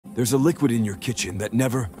There's a liquid in your kitchen that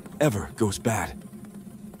never, ever goes bad.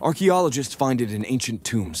 Archaeologists find it in ancient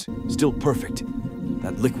tombs, still perfect.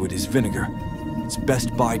 That liquid is vinegar. Its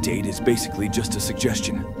best buy date is basically just a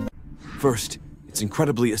suggestion. First, it's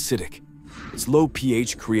incredibly acidic. Its low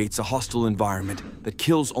pH creates a hostile environment that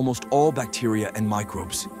kills almost all bacteria and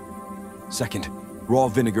microbes. Second, raw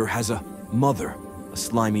vinegar has a mother, a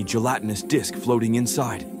slimy gelatinous disc floating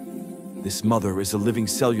inside. This mother is a living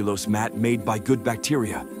cellulose mat made by good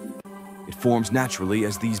bacteria. It forms naturally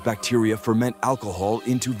as these bacteria ferment alcohol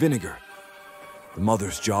into vinegar. The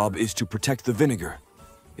mother's job is to protect the vinegar.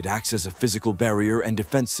 It acts as a physical barrier and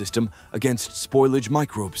defense system against spoilage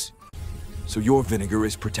microbes. So your vinegar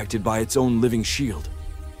is protected by its own living shield.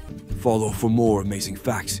 Follow for more amazing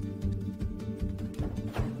facts.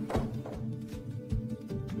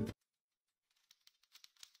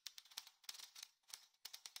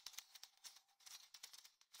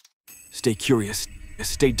 Stay curious,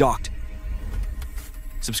 stay docked.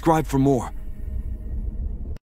 Subscribe for more.